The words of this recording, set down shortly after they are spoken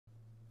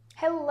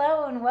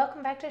Hello and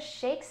welcome back to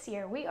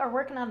Shakesyear. We are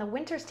working on The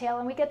Winter's Tale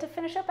and we get to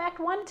finish up Act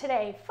 1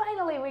 today.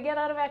 Finally, we get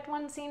out of Act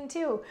 1, Scene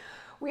 2.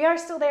 We are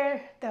still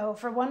there, though,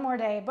 for one more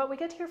day, but we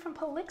get to hear from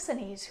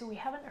Polixenes, who we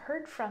haven't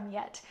heard from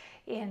yet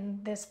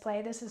in this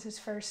play. This is his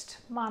first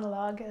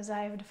monologue, as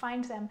I have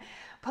defined them.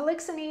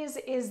 Polixenes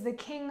is the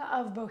king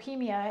of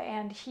Bohemia,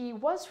 and he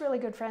was really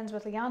good friends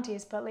with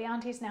Leontes, but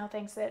Leontes now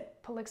thinks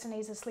that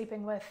Polixenes is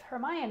sleeping with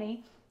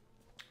Hermione,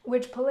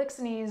 which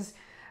Polixenes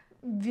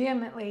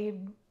vehemently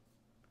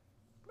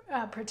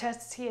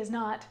protests he is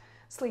not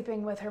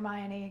sleeping with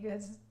Hermione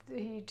because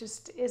he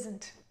just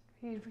isn't.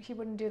 He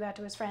wouldn't do that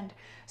to his friend.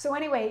 So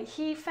anyway,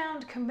 he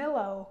found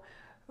Camillo,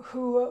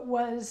 who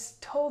was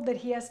told that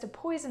he has to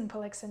poison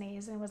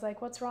Polixenes, and was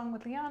like, what's wrong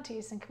with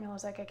Leontes? And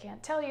Camillo's like, I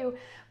can't tell you.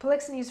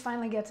 Polixenes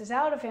finally gets this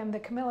out of him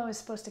that Camillo is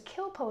supposed to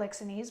kill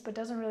Polixenes, but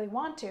doesn't really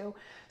want to.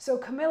 So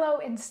Camillo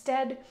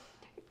instead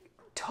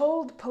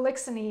told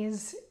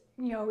Polixenes,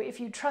 you know, if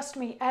you trust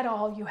me at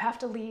all, you have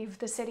to leave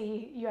the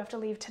city. You have to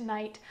leave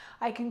tonight.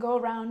 I can go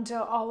around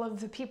to all of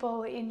the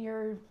people in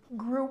your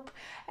group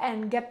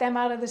and get them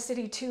out of the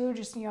city too.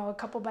 Just, you know, a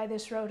couple by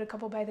this road, a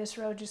couple by this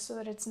road, just so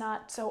that it's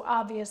not so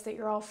obvious that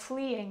you're all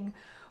fleeing.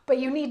 But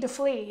you need to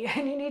flee,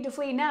 and you need to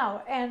flee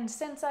now. And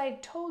since I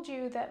told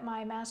you that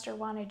my master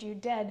wanted you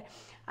dead,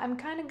 I'm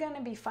kind of going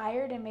to be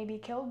fired and maybe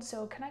killed,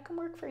 so can I come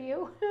work for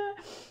you?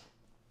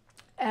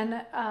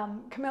 And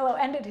Camillo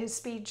ended his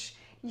speech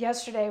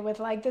yesterday with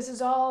like, this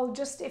is all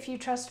just if you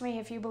trust me,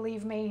 if you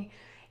believe me.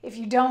 If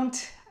you don't,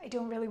 I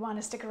don't really want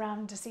to stick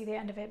around to see the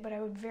end of it, but I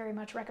would very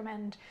much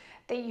recommend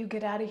that you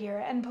get out of here.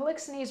 And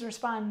Polixenes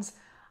responds,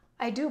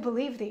 I do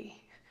believe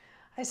thee.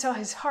 I saw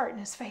his heart in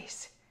his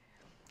face.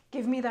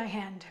 Give me thy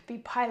hand, be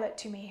pilot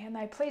to me, and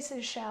thy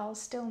places shall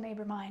still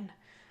neighbor mine.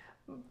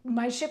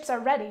 My ships are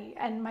ready,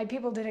 and my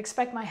people did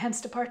expect my hence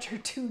departure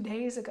 2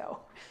 days ago.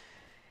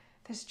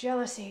 This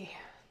jealousy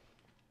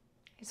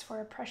is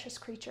for a precious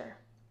creature.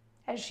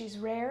 As she's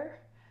rare,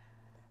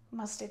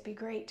 must it be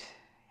great,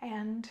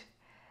 and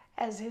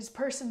as his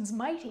person's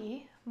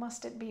mighty,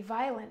 must it be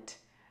violent,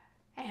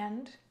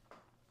 and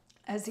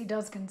as he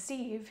does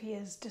conceive, he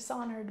is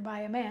dishonored by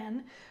a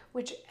man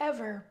which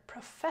ever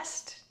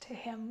professed to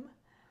him.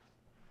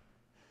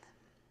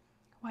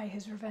 Why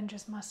his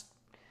revenges must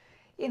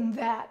in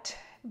that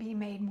be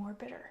made more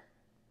bitter.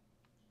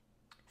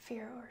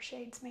 Fear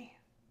o'ershades me.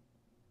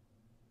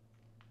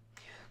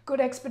 Good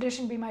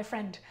expedition be my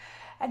friend,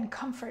 and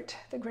comfort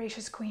the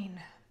gracious queen,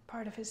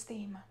 part of his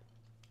theme,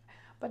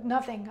 but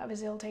nothing of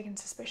his ill-taken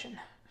suspicion.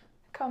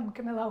 Come,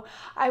 Camillo,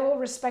 I will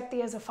respect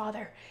thee as a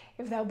father,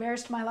 if thou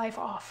bearest my life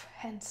off,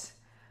 hence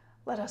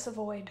let us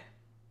avoid.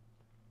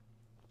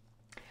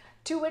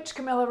 To which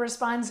Camillo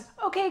responds,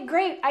 okay,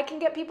 great, I can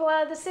get people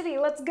out of the city,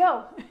 let's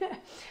go.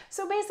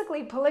 So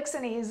basically,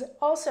 Polixenes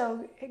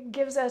also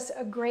gives us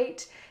a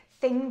great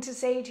thing to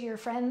say to your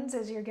friends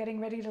as you're getting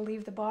ready to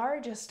leave the bar,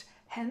 just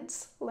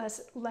hence,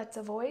 let's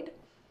avoid.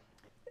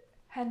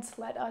 Hence,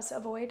 let us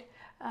avoid,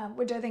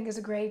 which I think is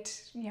a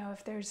great, you know,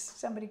 if there's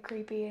somebody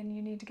creepy and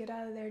you need to get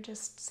out of there,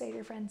 just say to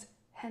your friends,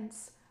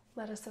 hence,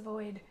 let us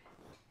avoid.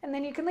 And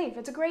then you can leave.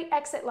 It's a great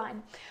exit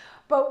line.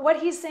 But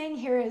what he's saying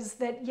here is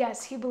that,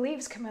 yes, he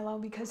believes Camillo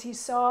because he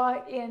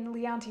saw in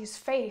Leontes'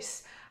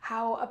 face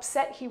how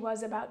upset he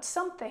was about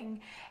something.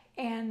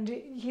 And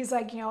he's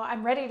like, you know,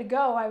 I'm ready to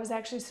go. I was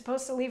actually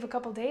supposed to leave a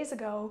couple days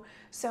ago,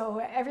 so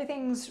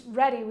everything's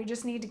ready. We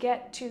just need to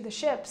get to the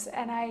ships.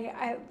 And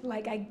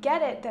I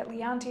get it that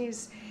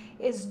Leontes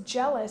is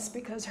jealous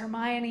because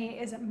Hermione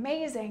is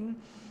amazing,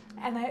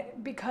 and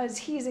because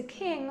he's a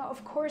king,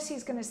 of course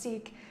he's going to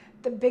seek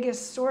the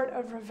biggest sort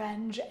of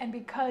revenge. And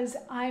because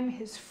I'm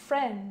his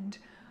friend,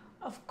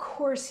 of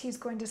course he's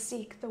going to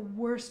seek the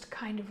worst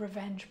kind of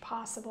revenge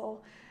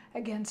possible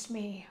against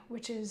me,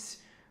 which is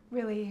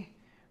really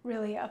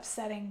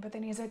upsetting. But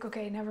then he's like,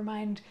 okay, never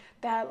mind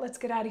that, let's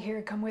get out of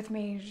here, come with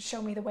me,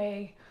 show me the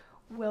way,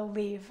 we'll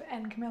leave.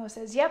 And Camillo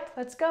says, yep,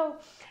 let's go.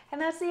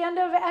 And that's the end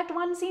of Act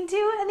 1, Scene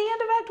 2, and the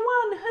end of Act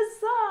 1,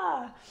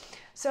 huzzah!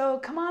 So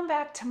come on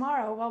back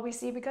tomorrow while we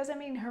see, because I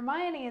mean,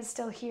 Hermione is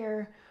still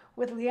here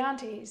with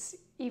Leontes,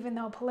 even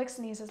though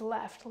Polixenes has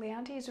left.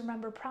 Leontes,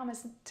 remember,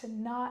 promised to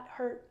not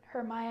hurt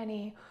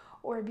Hermione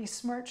or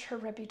besmirch her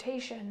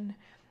reputation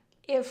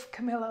if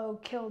Camillo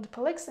killed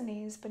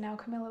Polixenes, but now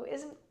Camillo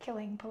isn't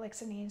killing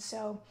Polixenes,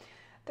 so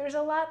there's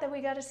a lot that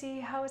we got to see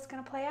how it's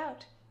going to play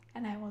out.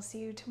 And I will see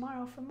you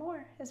tomorrow for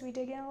more as we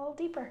dig in a little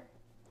deeper.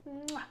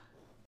 Mwah.